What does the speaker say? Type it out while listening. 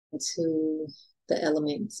to the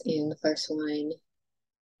elements, and the first one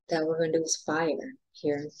that we're going to do is fire.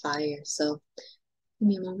 Here in fire. So give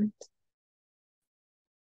me a moment.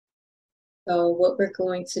 So what we're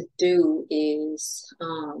going to do is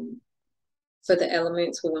for the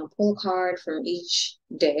elements, we're going to pull a card from each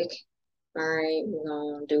deck. All right, we're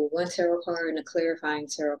going to do one tarot card and a clarifying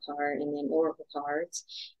tarot card, and then oracle cards.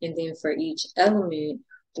 And then for each element,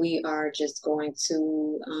 we are just going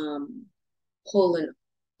to pull an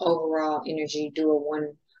overall energy, do a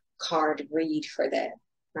one card read for that.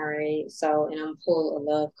 All right, so, and I'm pull a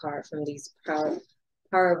love card from these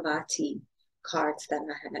Parvati cards that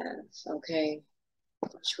I have, okay,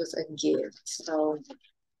 which was a gift. So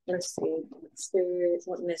let's see, what spirits,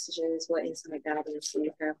 what messages, what insight guidance do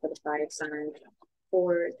you have for the fire sign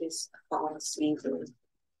for this fall season?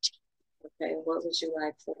 Okay, what would you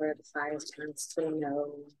like for the fire signs to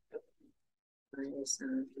know? Fire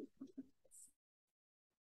signs.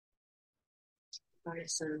 Fire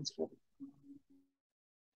signs for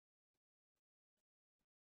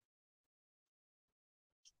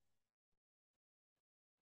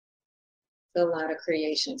a lot of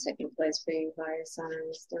creation taking place for you, fire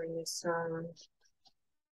signs, during this time.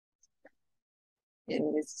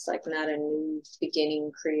 And this is like not a new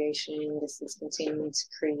beginning creation. This is continuing to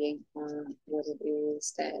create what it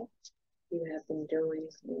is that you have been doing.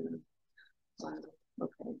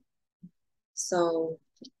 Okay. So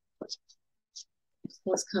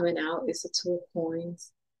what's coming out is the Two of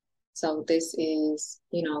Coins. So this is,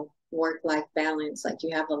 work-life balance. Like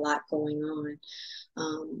you have a lot going on.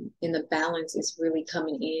 And the balance is really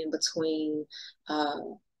coming in between uh,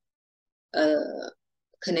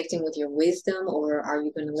 connecting with your wisdom, or are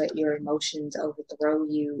you going to let your emotions overthrow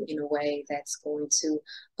you in a way that's going to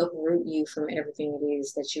uproot you from everything it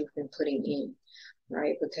is that you've been putting in,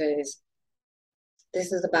 right? Because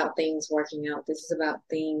this is about things working out. This is about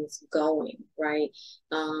things going, right?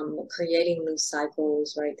 Creating new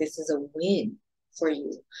cycles, right? This is a win for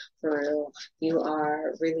you. For real. You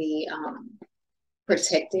are really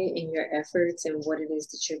protected in your efforts and what it is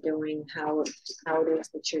that you're doing, how it is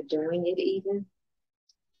that you're doing it even.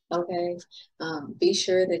 Okay. Be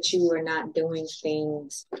sure that you are not doing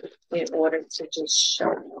things in order to just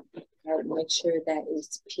show. Right? Make sure that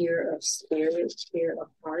it's pure of spirit, pure of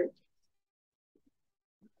heart.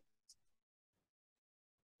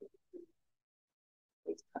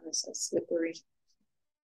 It's kind of so slippery.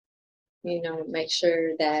 Make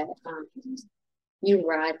sure that you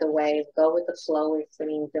ride the wave, go with the flow with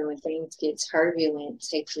things, and when things get turbulent,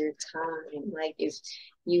 take your time. Like if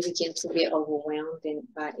you begin to get overwhelmed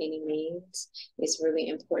by any means, it's really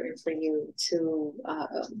important for you to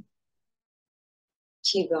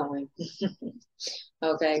keep going.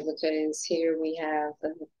 Okay, because here we have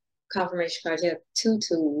the confirmation card. You have two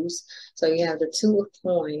twos. So you have the Two of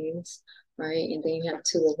Coins, right? And then you have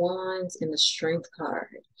Two of Wands and the Strength card,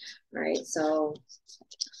 right? So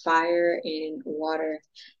fire and water.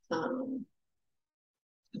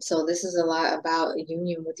 So this is a lot about a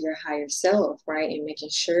union with your higher self, right? And making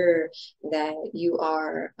sure that you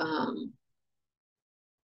are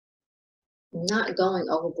not going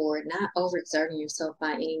overboard, not overexerting yourself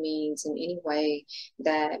by any means in any way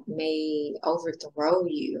that may overthrow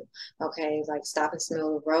you. Okay, like stop and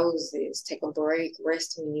smell the roses, take a break,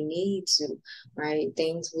 rest when you need to, right?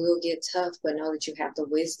 Things will get tough, but know that you have the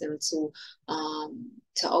wisdom to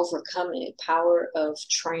overcome it. Power of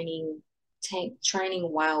training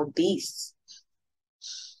wild beasts.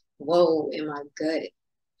 Whoa, in my gut.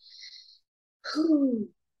 Whew.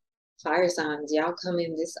 Fire signs, y'all come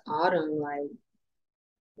in this autumn like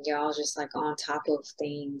y'all just like on top of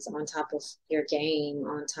things, on top of your game,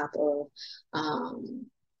 on top of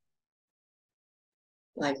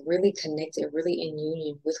like really connected, really in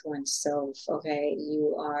union with oneself. Okay,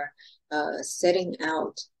 you are setting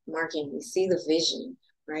out, marking, you see the vision,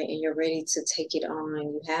 right? And you're ready to take it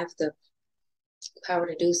on. You have the power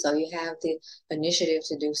to do so. You have the initiative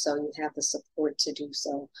to do so. You have the support to do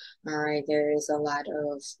so. All right. There is a lot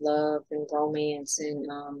of love and romance and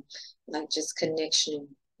like just connection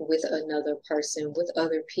with another person, with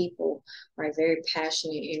other people. Right. Very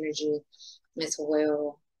passionate energy as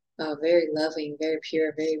well. Very loving, very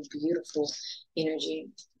pure, very beautiful energy.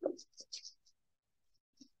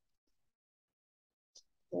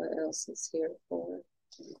 What else is here for?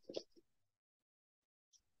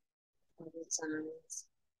 Other signs.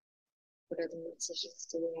 What other messages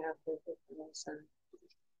do we have for the sign?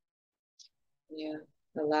 Yeah,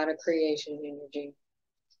 a lot of creation energy,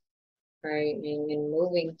 right? And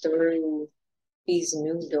moving through these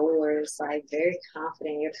new doors, like very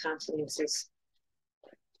confident. Your confidence is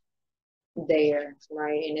there,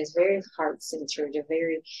 right? And it's very heart-centered.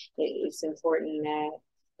 It's important that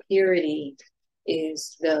purity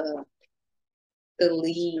is the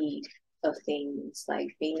lead of things,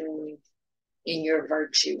 like being in your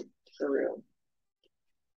virtue for real,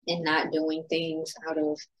 and not doing things out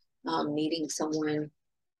of needing someone,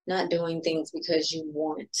 not doing things because you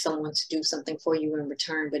want someone to do something for you in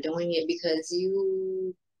return, but doing it because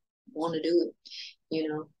you want to do it. You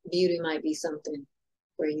know, beauty might be something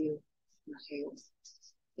for you. Okay,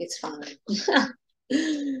 it's fine.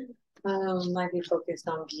 Might be focused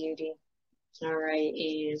on beauty. All right,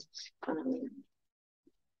 and um,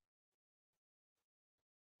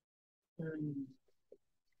 hmm.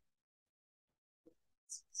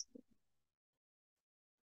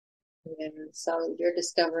 Yeah, so you're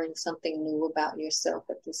discovering something new about yourself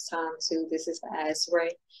at this time too. This is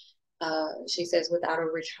Asray. She says, without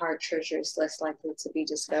a rich heart, treasure is less likely to be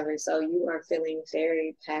discovered. So you are feeling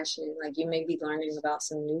very passionate, like you may be learning about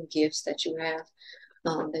some new gifts that you have,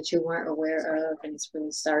 that you weren't aware of, and it's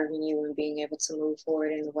really serving you and being able to move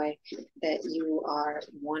forward in the way that you are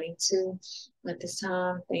wanting to. At this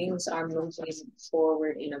time, things are moving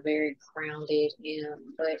forward in a very grounded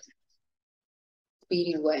but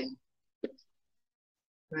speedy way.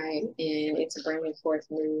 Right, and it's bringing forth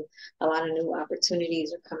a lot of new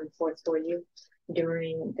opportunities are coming forth for you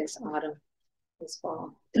during this autumn, this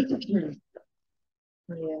fall. Yeah,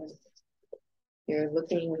 you're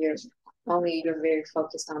very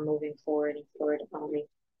focused on moving forward and forward only.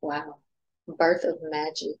 Wow, birth of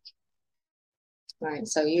magic. Right,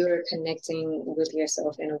 so you're connecting with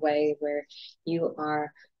yourself in a way where you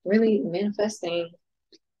are really manifesting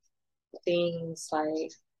things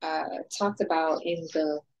like talked about in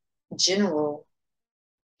the general.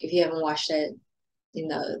 If you haven't watched that in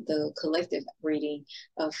the collective reading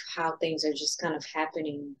of how things are just kind of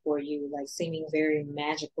happening for you, like seeming very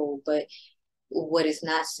magical, but what is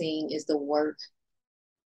not seen is the work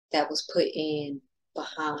that was put in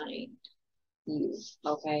behind you.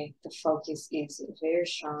 Okay, the focus is very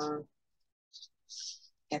strong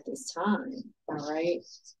at this time. All right,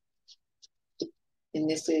 and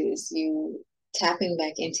this is you tapping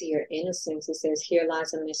back into your innocence. It says, here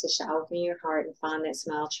lies a message to open your heart and find that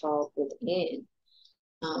smile child within.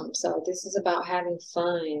 So this is about having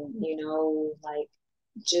fun, like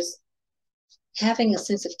just having a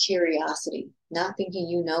sense of curiosity, not thinking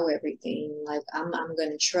you know everything. Like I'm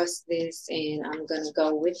gonna trust this and I'm gonna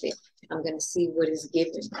go with it. I'm gonna see what is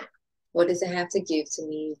given. What does it have to give to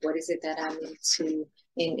me? What is it that I need to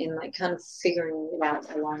and like kind of figuring it out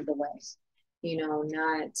along the way.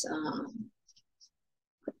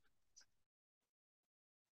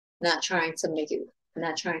 Not trying to make it,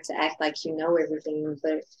 not trying to act like you know everything,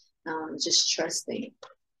 but just trusting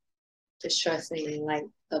like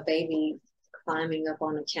a baby climbing up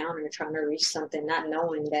on a counter trying to reach something, not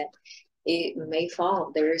knowing that it may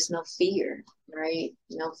fall. There is no fear, right?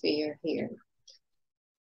 No fear here.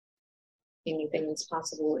 Anything is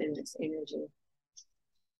possible in this energy.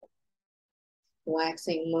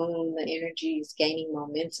 Waxing moon, the energy is gaining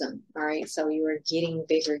momentum. All right. So you are getting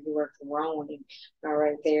bigger, you are growing. All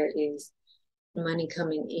right. There is money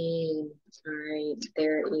coming in. All right,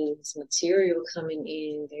 there is material coming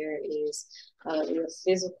in. There is your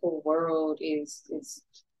physical world is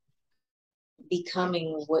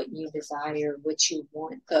becoming what you desire, what you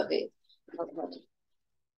want of it. Okay.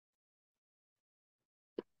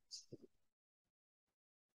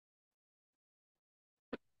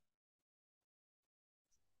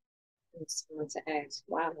 I just want to ask,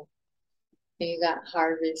 wow. And you got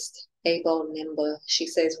Harvest, Able, Nimba. She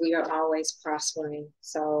says we are always prospering.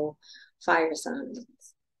 So fire signs,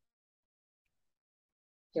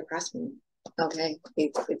 you're prospering. Okay,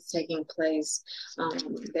 it's taking place.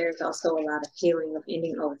 There's also a lot of healing of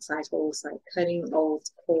ending old cycles, like cutting old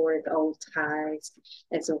cords, old ties,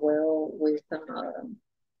 as well with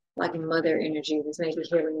like mother energy. This may be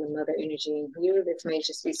healing the mother energy in you. This may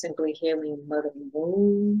just be simply healing mother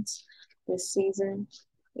wounds this season,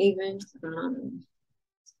 even.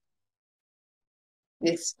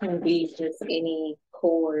 This can be just any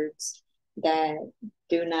cords that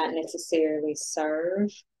do not necessarily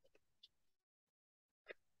serve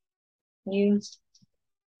you.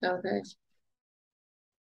 Okay.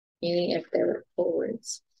 Any etheric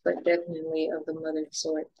forwards, but definitely of the mother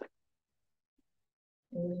sort.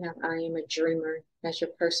 And we have I am a dreamer as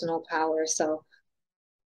your personal power. So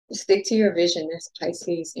stick to your vision. That's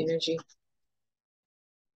Pisces energy.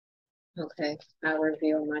 Okay. I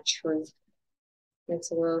reveal my truth as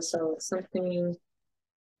well. So something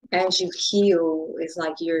as you heal, it's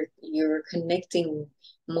like you're connecting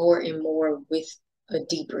more and more with a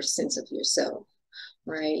deeper sense of yourself.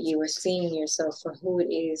 right? You are seeing yourself for who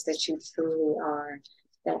it is that you truly are.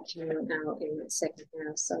 That came out in the second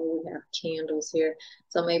house. So we have candles here.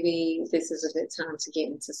 So maybe this is a good time to get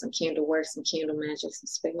into some candle work, some candle magic, some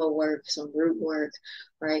spell work, some root work,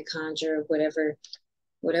 right? Conjure, whatever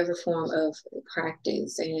form of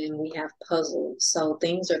practice. And we have puzzles. So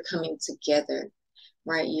things are coming together,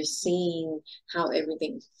 right? You're seeing how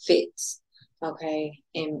everything fits. Okay.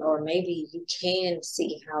 And or maybe you can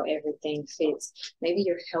see how everything fits. Maybe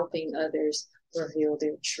you're helping others reveal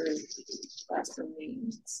their truth. That's the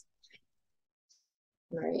means.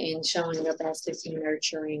 Right. And showing your best is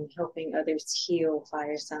nurturing, helping others heal,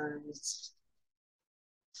 fire signs.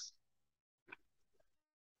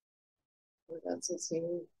 What else is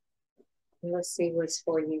here? Let's see what's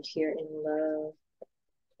for you here in love.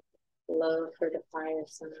 Love for the fire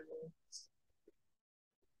signs.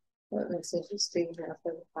 What messages do you have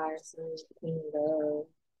for the fire signs in love?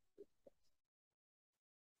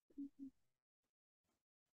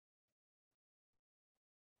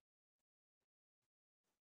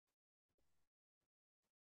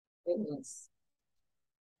 Goodness.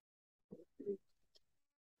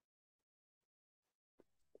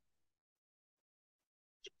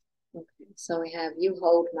 Okay, so we have you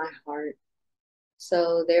hold my heart.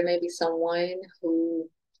 So there may be someone who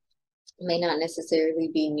may not necessarily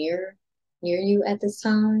be near you at this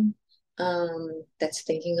time, that's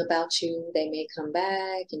thinking about you. They may come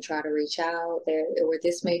back and try to reach out there, or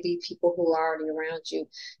this may be people who are already around you.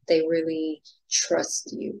 They really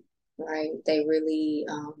trust you, right? They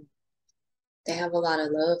have a lot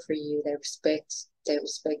of love for you. They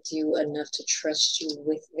respect you enough to trust you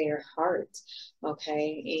with their heart.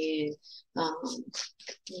 Okay. And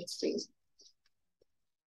let's see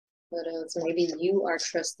what else. Maybe you are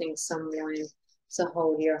trusting someone to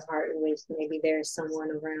hold your heart with. Maybe there's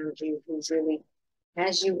someone around you who really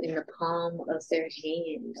has you in the palm of their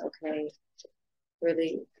hand. Okay.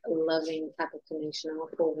 Really loving type of connection. I'll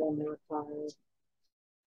pull one more card.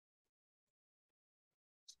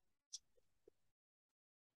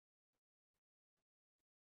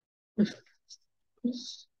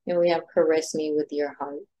 And we have caress me with your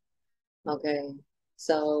heart. Okay.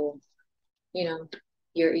 So, you know,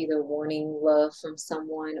 you're either wanting love from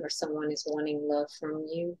someone or someone is wanting love from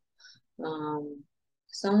you. Um,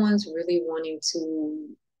 Someone's really wanting to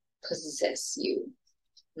possess you,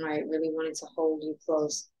 right? Really wanting to hold you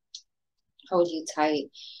close, hold you tight.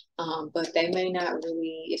 But they may not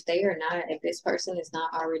really, if this person is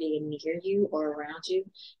not already near you or around you,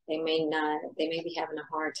 they may be having a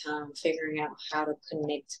hard time figuring out how to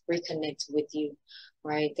reconnect with you,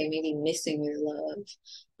 right? They may be missing your love.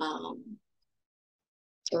 Um,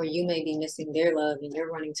 or you may be missing their love and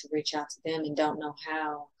you're wanting to reach out to them and don't know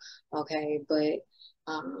how. Okay. But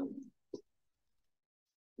um,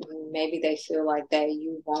 maybe they feel like that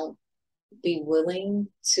you won't be willing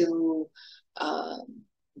to uh,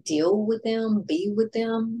 deal with them, be with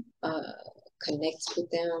them, connect with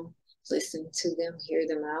them, listen to them, hear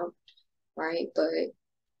them out, right? But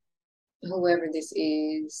whoever this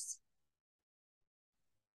is,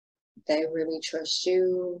 they really trust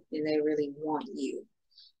you and they really want you.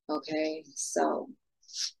 Okay, so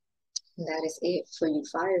that is it for you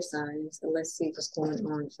fire signs. Let's see what's going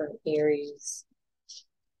on for Aries.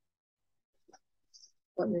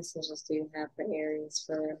 What messages do you have for Aries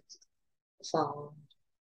for fall?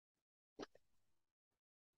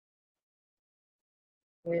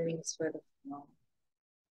 Aries for the fall.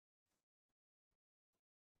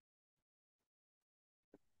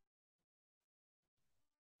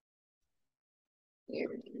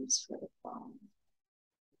 Aries for the fall.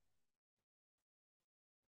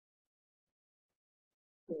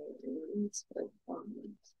 Aries for the fall.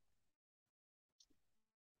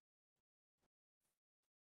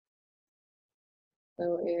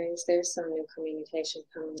 So Aries, there's some new communication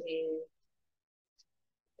coming in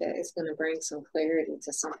that is going to bring some clarity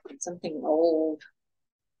to something old.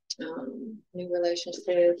 New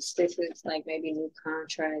relationships. This is like maybe new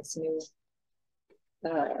contracts, new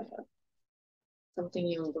uh,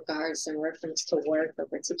 something in regards in reference to work or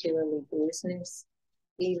particularly business.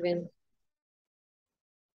 Even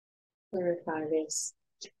clarify this.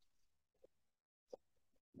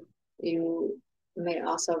 You may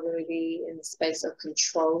also really be in the space of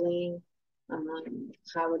controlling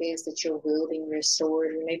how it is that you're wielding your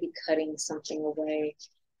sword. You may be cutting something away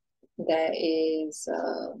that is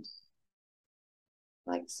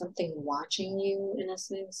like something watching you in a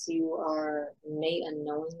sense. You may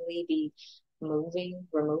unknowingly be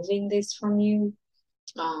removing this from you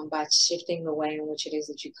by shifting the way in which it is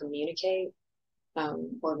that you communicate.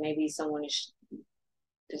 Or maybe someone is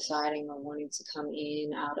deciding or wanting to come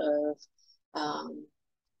in out of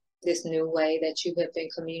this new way that you have been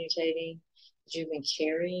communicating, that you've been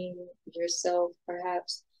carrying yourself,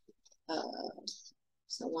 perhaps.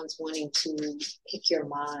 Someone's wanting to pick your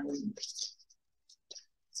mind,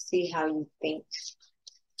 see how you think.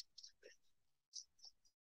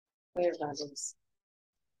 Where about this?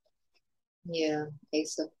 Yeah,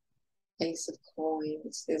 Ace of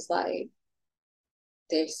Coins. It's like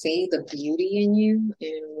they see the beauty in you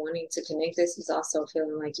and wanting to connect. This is also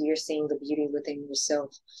feeling like you're seeing the beauty within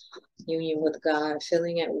yourself. Union with God,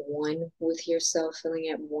 feeling at one with yourself, feeling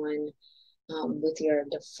at one with your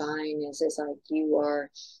divineness. It's like you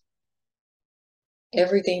are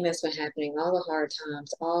everything that's been happening, all the hard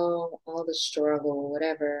times, all the struggle,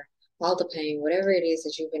 whatever, all the pain, whatever it is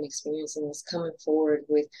that you've been experiencing is coming forward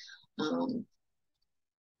with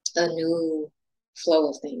a new flow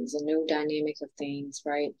of things, a new dynamic of things,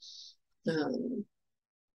 right? And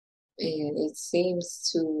it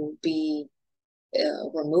seems to be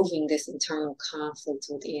removing this internal conflict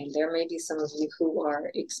within. There may be some of you who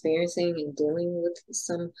are experiencing and dealing with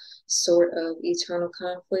some sort of internal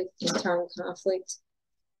conflict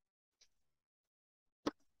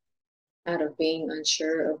out of being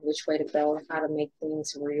unsure of which way to go, how to make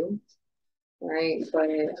things real, right? But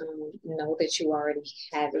know that you already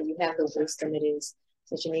have it. You have the wisdom it is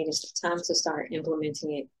that you need. It's time to start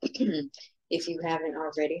implementing it if you haven't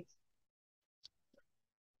already.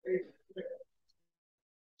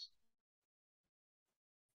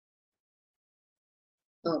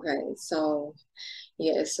 Okay, so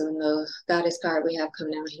yeah, so the goddess card we have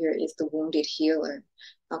coming out here is the wounded healer.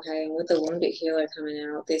 Okay, and with the wounded healer coming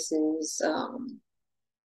out, this is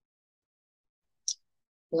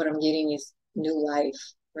what I'm getting is new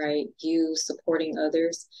life, right? You supporting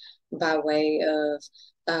others by way of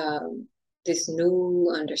this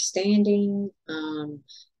new understanding.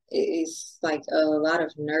 It's like a lot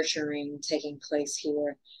of nurturing taking place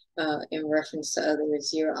here in reference to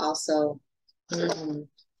others. You're also,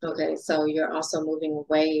 okay, so you're also moving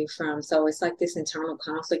away from, so it's like this internal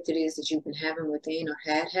conflict it is that you've been having within or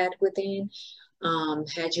had within.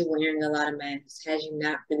 Had you wearing a lot of masks, had you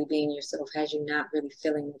not really being yourself, had you not really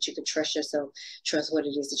feeling that you could trust yourself, trust what it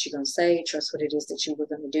is that you're going to say, trust what it is that you were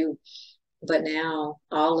going to do. But now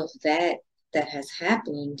all of that has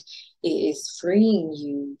happened, it is freeing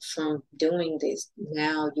you from doing this.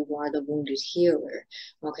 Now you are the wounded healer.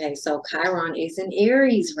 Okay, so Chiron is in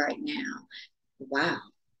Aries right now. Wow.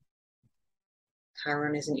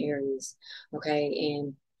 Chiron is in Aries. Okay,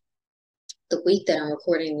 and the week that I'm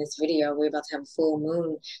recording this video, we're about to have a full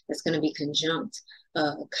moon that's going to be conjunct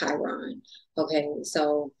Chiron. Okay,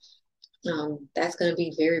 so that's going to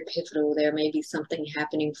be very pivotal. There may be something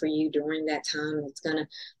happening for you during that time that's going to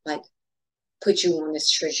like put you on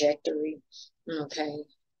this trajectory. Okay,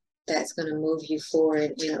 that's going to move you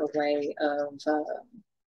forward in a way of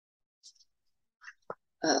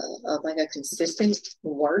like a consistent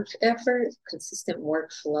work effort, consistent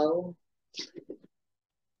workflow.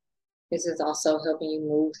 This is also helping you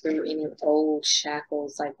move through any old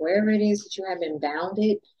shackles, like wherever it is that you have been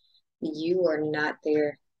bounded, you are not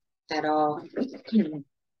there at all.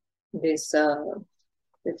 this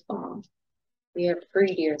fall. You have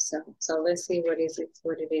freed yourself. So let's see what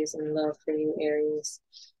it is in love for you, Aries.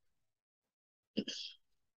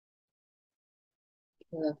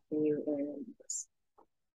 Love for you, Aries.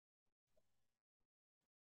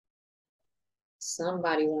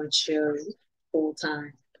 Somebody wants you full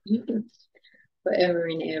time. Forever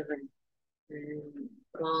and ever.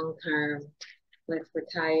 Long term. Let's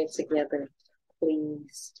retire together,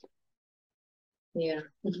 please. Yeah.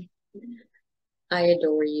 I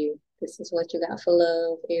adore you. This is what you got for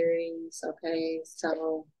love, Aries. Okay.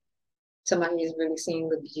 So somebody is really seeing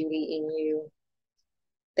the beauty in you.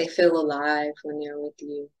 They feel alive when they're with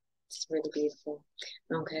you. It's really beautiful.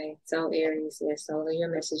 Okay. So Aries, yes, all of your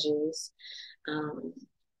messages.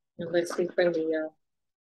 Let's see for Leo.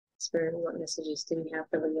 Spirit, what messages do you have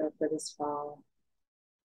for Leo for this fall?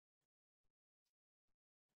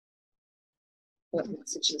 What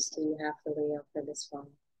messages do you have for Leo for this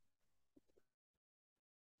fall?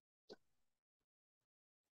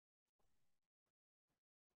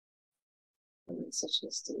 What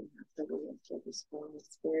messages do you have for Leo for this fall?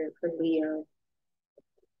 Spirit for Leo.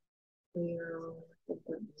 Leo, the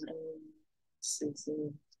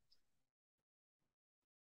season.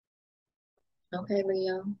 Okay,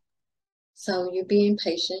 Leo. So you're being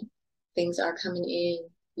patient. Things are coming in.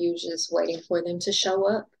 You're just waiting for them to show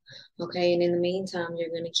up. Okay, and in the meantime, you're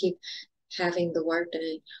going to keep having the work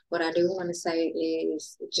done. What I do want to say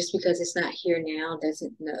is just because it's not here now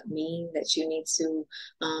doesn't mean that you need to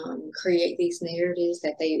create these narratives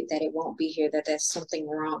that it won't be here, that there's something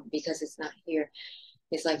wrong because it's not here.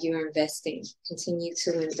 It's like you're investing. Continue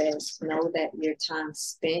to invest. Know that your time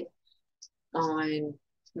spent on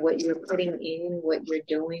what you're putting in, what you're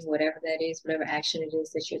doing, whatever that is, whatever action it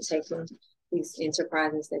is that you're taking, these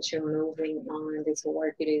enterprises that you're moving on, this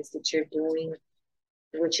work it is that you're doing,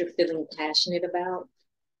 what you're feeling passionate about,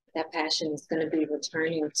 that passion is going to be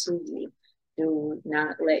returning to you. Do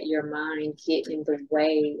not let your mind get in the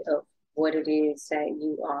way of what it is that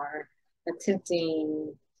you are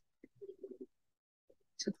attempting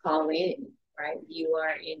to call in, right? You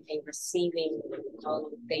are in a receiving all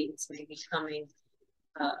of things maybe coming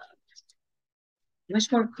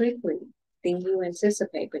much more quickly than you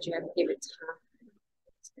anticipate, but you have to give it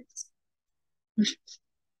time.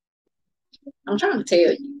 I'm trying to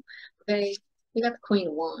tell you, okay? You got the Queen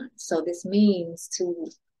of Wands. So this means to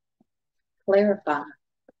clarify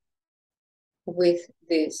with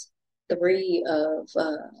this Three of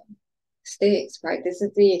Sticks, right? This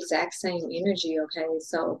is the exact same energy, okay?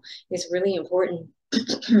 So it's really important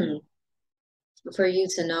for you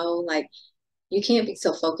to know, like, you can't be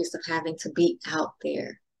so focused of having to be out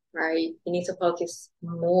there, right? You need to focus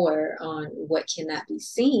more on what cannot be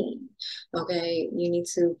seen, okay? You need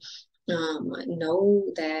to know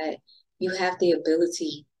that you have the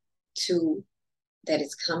ability to, that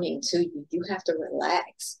it's coming to you. You have to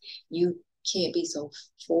relax. You can't be so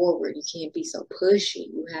forward. You can't be so pushy.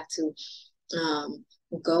 You have to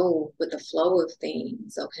go with the flow of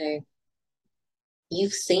things, okay?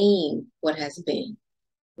 You've seen what has been,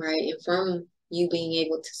 right? And from you being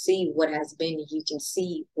able to see what has been, you can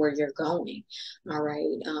see where you're going. All right.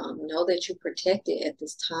 Know that you're protected at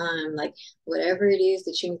this time. Like whatever it is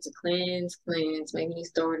that you need to cleanse. Maybe you need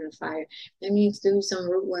to throw it in the fire. Maybe you need to do some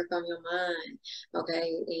root work on your mind.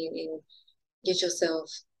 Okay. And get yourself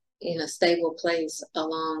in a stable place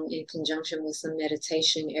along in conjunction with some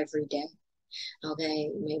meditation every day. Okay,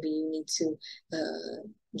 maybe you need to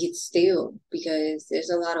get still because there's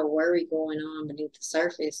a lot of worry going on beneath the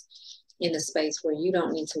surface in the space where you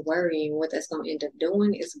don't need to worry. And what that's going to end up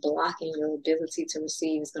doing is blocking your ability to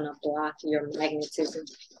receive. It's going to block your magnetism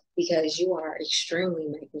because you are extremely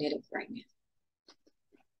magnetic right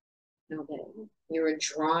now. Okay, you're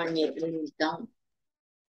drawing it when you don't.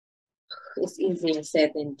 It's easier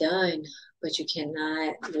said than done, but you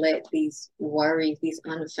cannot let these worries, these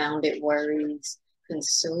unfounded worries,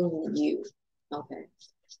 consume you. Okay.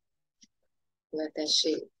 Let that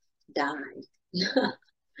shit die.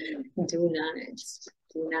 Do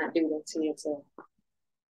not do that to yourself.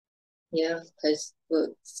 Yeah, because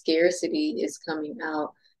look, scarcity is coming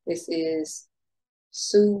out. This is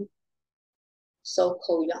Su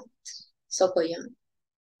Sokoyant. Sokoyant.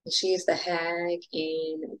 She is the hag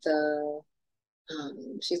in the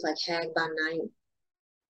she's like hag by night,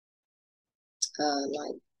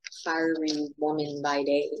 like fiery woman by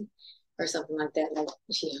day or something like that. Like,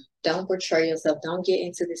 yeah, don't betray yourself. Don't get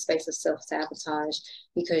into this space of self-sabotage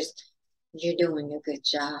because you're doing a good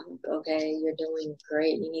job, okay? You're doing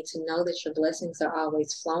great. You need to know that your blessings are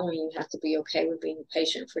always flowing. You have to be okay with being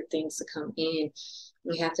patient for things to come in.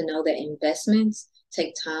 You have to know that investments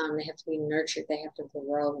take time. They have to be nurtured. They have to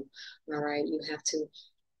grow, all right? You have to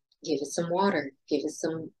give it some water, give it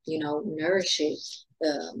some, nourish it.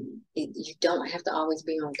 You don't have to always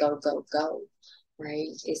be on go, go, go, right?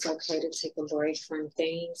 It's okay to take a break from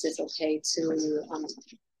things. It's okay to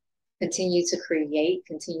continue to create,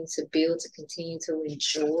 continue to build, to continue to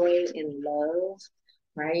enjoy and love,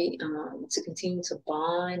 right? To continue to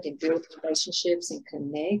bond and build relationships and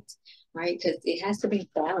connect, right? Because it has to be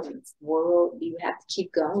balanced. World, you have to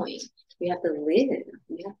keep going. You have to live.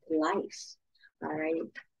 You have to life, all right?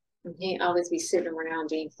 You can't always be sitting around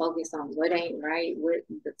being focused on what ain't right, what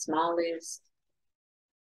the smallest.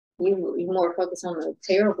 You more focus on the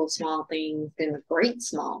terrible small things than the great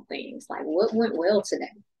small things. Like what went well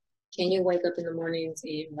today? Can you wake up in the mornings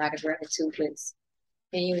and write a gratitude list?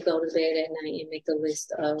 Can you go to bed at night and make a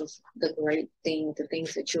list of the great things, the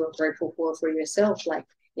things that you are grateful for yourself, like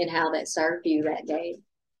and how that served you that day?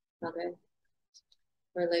 Okay.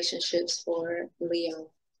 Relationships for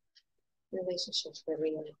Leo. Relationships for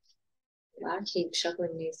Leo. I keep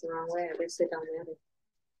shuffling these the wrong way. I guess it don't matter.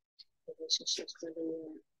 Relationships for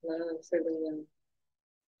Leo. Love for Leo.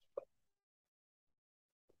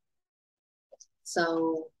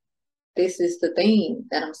 So this is the thing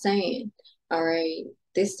that I'm saying. All right.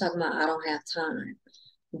 This is talking about I don't have time.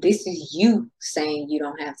 This is you saying you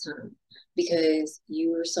don't have time because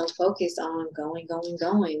you're so focused on going, going,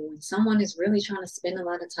 going. When someone is really trying to spend a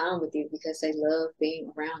lot of time with you because they love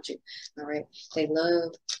being around you. All right. They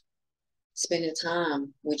love spending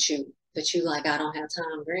time with you. but you like, I don't have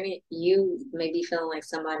time. Granted, you may be feeling like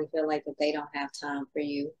somebody feel like that they don't have time for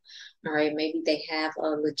you. All right, maybe they have a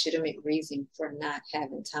legitimate reason for not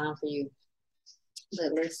having time for you.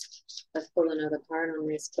 But let's pull another card on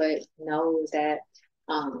this. But know that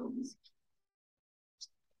um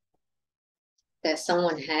that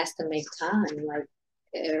someone has to make time. Like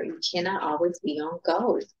you cannot always be on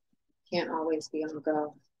go. Can't always be on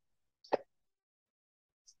go.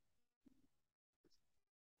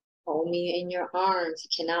 Hold me in your arms.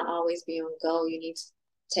 You cannot always be on go. You need to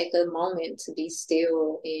take a moment to be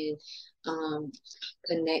still and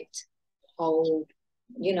connect, hold,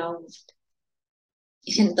 you know,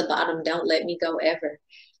 in the bottom, don't let me go ever.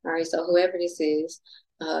 All right, so whoever this is,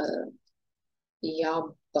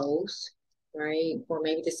 y'all both, right? Or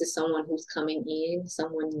maybe this is someone who's coming in,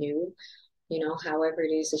 someone new, however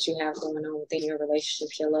it is that you have going on within your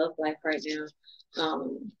relationships, your love life right now.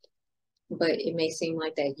 But it may seem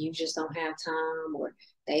like that you just don't have time or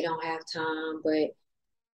they don't have time, but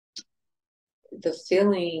the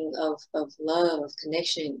feeling of love, of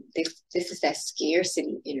connection, this is that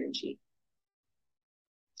scarcity energy.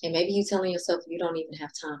 And maybe you telling yourself you don't even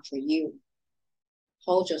have time for you.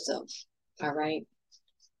 Hold yourself, all right?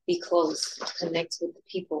 Be close, connect with the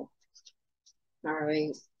people, all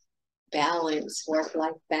right? Balance,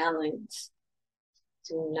 work-life balance.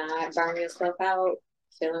 Do not burn yourself out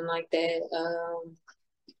feeling like that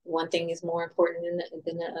one thing is more important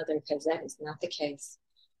than the other, because that is not the case.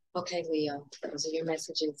 Okay, Leo, those are your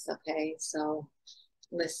messages. Okay, so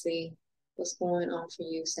let's see what's going on for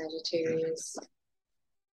you, Sagittarius.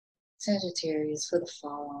 Sagittarius for the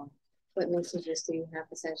fall. What messages do you have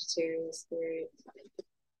for Sagittarius, Spirit?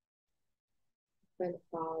 For the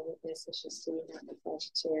fall, what messages do you have for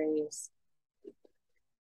Sagittarius?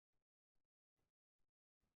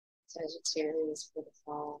 Sagittarius for the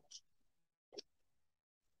fall.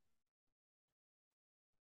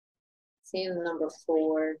 Seeing number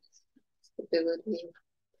 4, stability.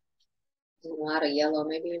 There's a lot of yellow.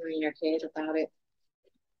 Maybe you're in your head about it.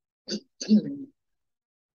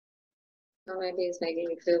 Or maybe it's making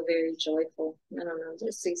you feel very joyful. I don't know.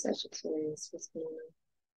 Just see Sagittarius. What's going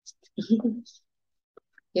on?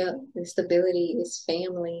 Yep. The stability is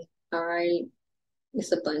family. All right.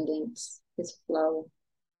 It's abundance. It's flow.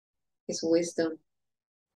 It's wisdom.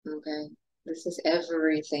 Okay. This is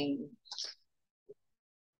everything.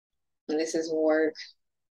 And this is work.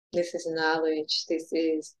 This is knowledge. This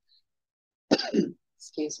is,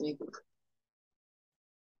 excuse me.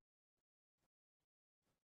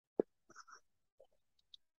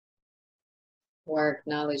 Work,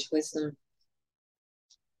 knowledge, wisdom.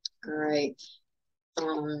 All right.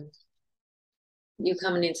 You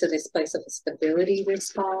coming into this place of stability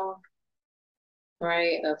this fall,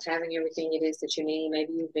 right? Of having everything it is that you need.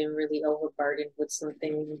 Maybe you've been really overburdened with some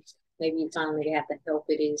things. Maybe you finally have the help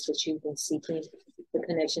it is that you've been seeking, the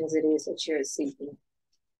connections it is that you're seeking.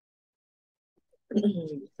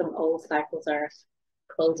 Some old cycles are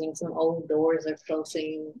closing, some old doors are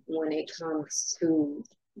closing when it comes to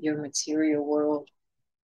your material world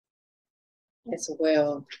as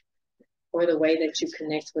well, or the way that you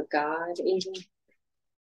connect with God even.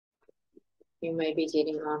 You may be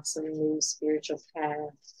getting on some new spiritual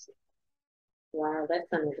paths. Wow,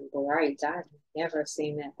 that's under the bright. I've never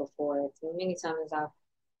seen that before. So many times I've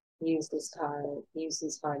used this card,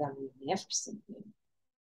 I've never seen it.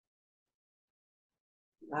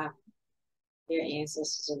 Wow, your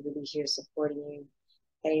ancestors are really here supporting you.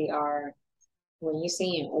 They are, when you're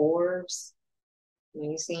seeing orbs,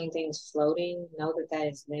 when you're seeing things floating, know that that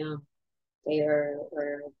is them. They are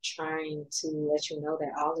trying to let you know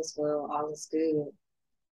that all is well, all is good.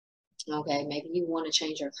 Okay, maybe you want to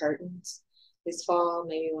change your curtains this fall.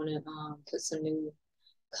 Maybe you want to put some new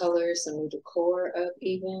colors, some new decor up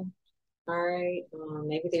even. All right.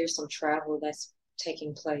 Maybe there's some travel that's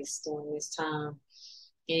taking place during this time.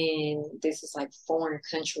 And this is like foreign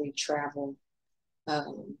country travel. I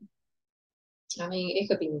mean, it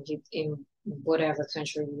could be in whatever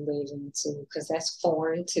country you live in too, because that's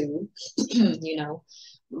foreign too,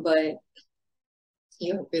 but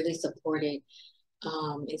you're really supported.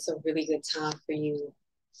 It's a really good time for you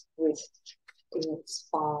with this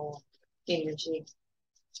fall energy.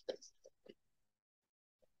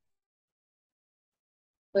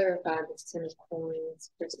 Clarify this 10 of coins,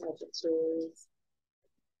 Sagittarius.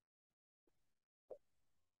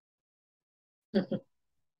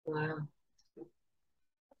 Wow.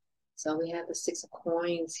 So we have the 6 of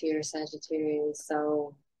coins here, Sagittarius.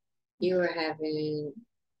 So you are having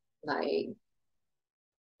like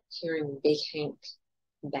hearing Big Hank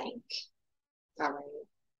Bank. All right.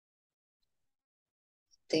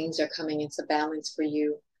 Things are coming into balance for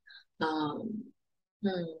you. Um,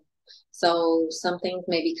 hmm. So some things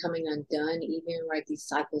may be coming undone, even right, these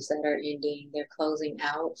cycles that are ending, they're closing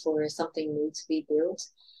out for something new to be built.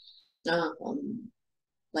 Um,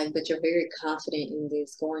 like, but you're very confident in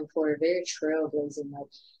this going forward, very trailblazing. Like,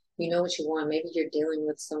 you know what you want. Maybe you're dealing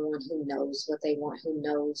with someone who knows what they want, who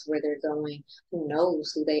knows where they're going, who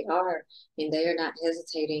knows who they are, and they are not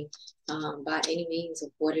hesitating by any means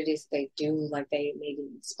of what it is they do. Like, they may be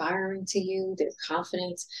inspiring to you, their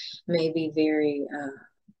confidence may be very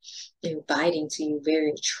inviting to you,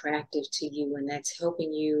 very attractive to you, and that's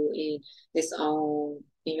helping you in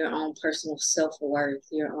your own personal self-worth,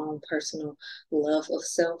 your own personal love of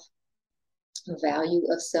self, value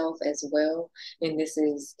of self as well. And this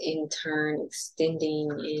is in turn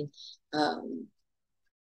extending in um,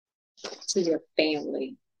 to your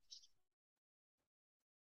family.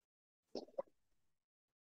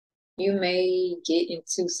 You may get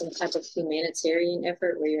into some type of humanitarian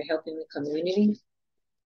effort where you're helping the community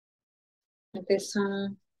at this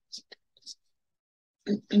time.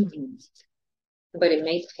 But it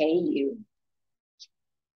may pay you.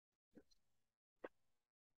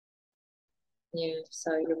 Yeah,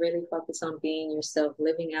 so you're really focused on being yourself,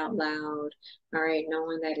 living out loud, all right,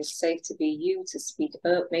 knowing that it's safe to be you, to speak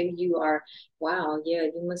up. Maybe you are, wow, yeah,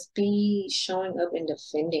 you must be showing up and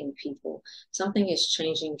defending people. Something is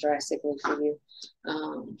changing drastically for you.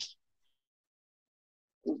 Um,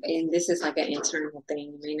 and this is like an internal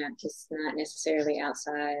thing. It may not, it's not necessarily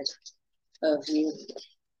outside of you,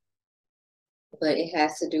 but it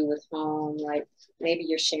has to do with home. Like, maybe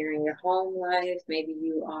you're sharing your home life, maybe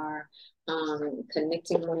you are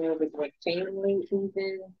connecting more with your family,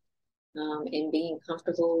 even, and being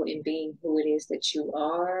comfortable in being who it is that you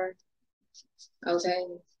are. Okay.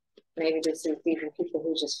 Maybe this is even people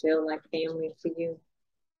who just feel like family for you.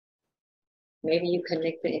 Maybe you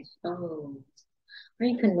connected. Oh, are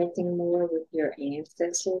you connecting more with your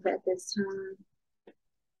ancestors at this time?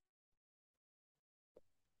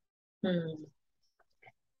 Hmm.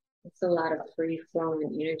 It's a lot of free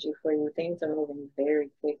flowing energy for you. Things are moving very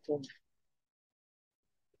quickly.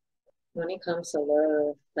 When it comes to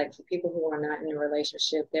love, like for people who are not in a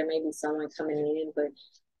relationship, there may be someone coming in, but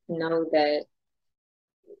know that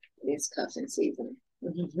it's cuffing season.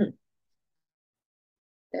 That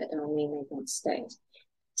don't mean they're gonna stay.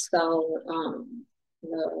 So,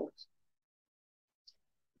 love,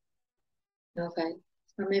 okay.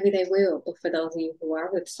 Or maybe they will, but for those of you who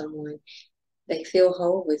are with someone, they feel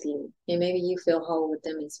whole with you. And maybe you feel whole with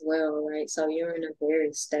them as well, right? So you're in a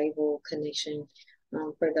very stable connection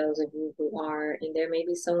for those of you who are. And there may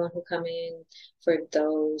be someone who come in for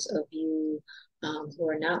those of you who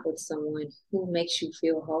are not with someone who makes you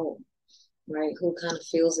feel whole, right? Who kind of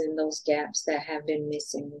fills in those gaps that have been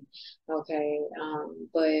missing, okay?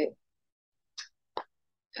 But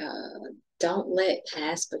uh, don't let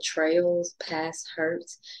past betrayals, past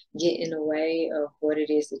hurts get in the way of what it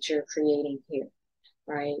is that you're creating here,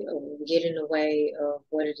 right? Or get in the way of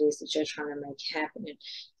what it is that you're trying to make happen.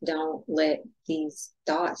 Don't let these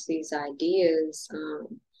thoughts, these ideas,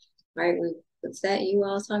 right? Was that you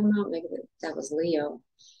all talking about? Maybe that was Leo.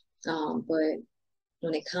 But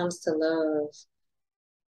when it comes to love,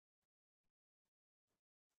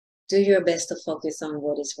 do your best to focus on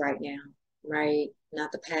what is right now, right?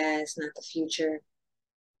 Not the past, not the future,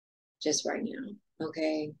 just right now.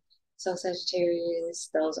 Okay. So Sagittarius,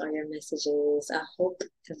 those are your messages. I hope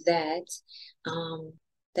that um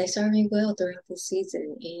they serve you well throughout the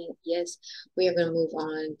season. And yes, we are going to move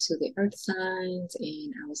on to the earth signs,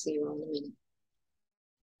 and I will see you all in a minute.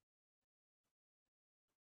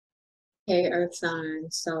 Okay, earth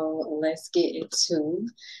signs. So let's get into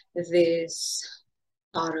this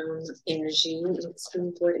autumn energy and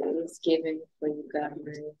see what it is given for you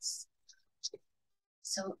guys.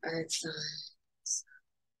 So earth signs.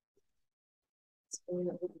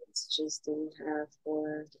 What messages do we have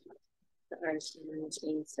for the earth signs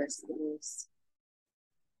ancestors?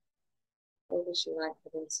 What would you like for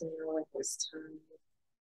them to know at this time?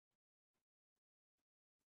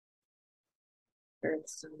 Earth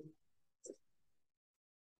signs.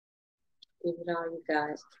 Give it all you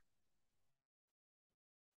got.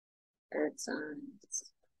 Earth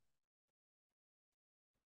signs.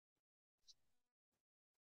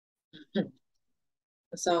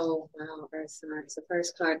 So, wow, earth signs. The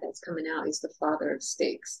first card that's coming out is the Father of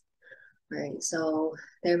Sticks. Right. So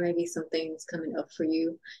there may be some things coming up for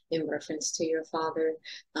you in reference to your father.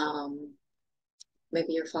 Um,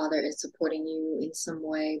 Maybe your father is supporting you in some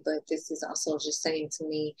way, but this is also just saying to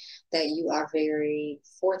me that you are very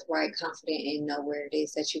forthright, confident, and know where it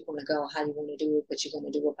is that you want to go, how you want to do it, what you're going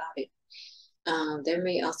to do about it. There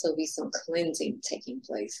may also be some cleansing taking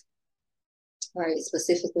place. right?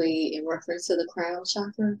 Specifically in reference to the crown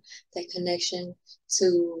chakra, that connection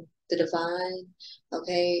to the divine,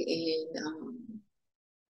 okay,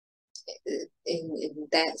 and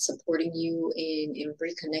that supporting you in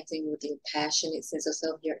reconnecting with your passionate sense of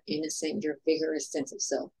self, your innocent, your vigorous sense of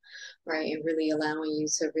self, right? And really allowing you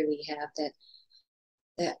to really have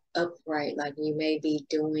that upright, like you may be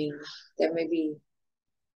doing, there may be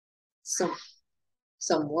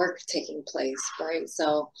some work taking place, right?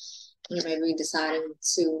 So you may be deciding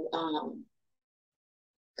to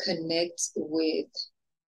connect with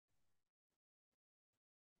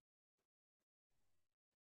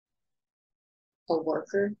a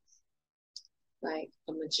worker, like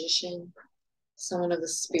a magician, someone of the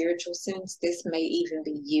spiritual sense. This may even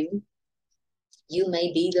be you. You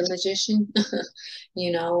may be the magician,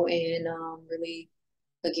 and really,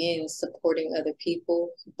 again, supporting other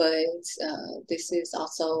people. But this is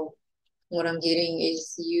also what I'm getting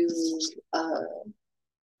is you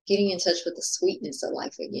getting in touch with the sweetness of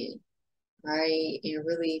life again, right? And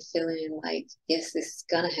really feeling like, yes, this is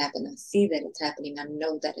gonna happen. I see that it's happening. I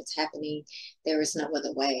know that it's happening. There is no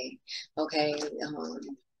other way. Okay.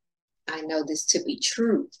 I know this to be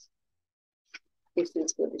true. This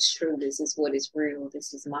is what is true. This is what is real.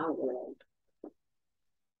 This is my world.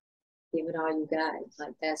 Give it all you got.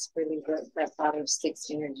 Like that's really what that Father of Six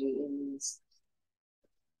energy is.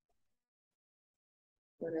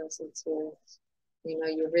 What else is here?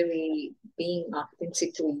 You're really being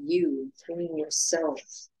authentically you, being yourself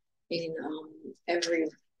in every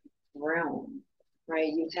realm,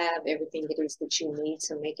 right? You have everything it is that you need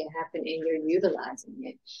to make it happen, and you're utilizing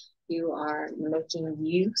it. You are making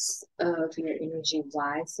use of your energy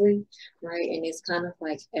wisely, right? And it's kind of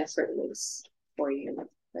like effortless for you.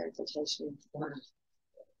 Clarification. Wow.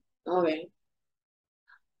 Okay.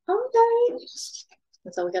 Okay.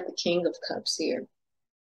 So we got the King of Cups here.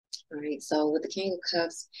 All right. So with the King of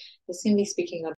Cups, this can be speaking of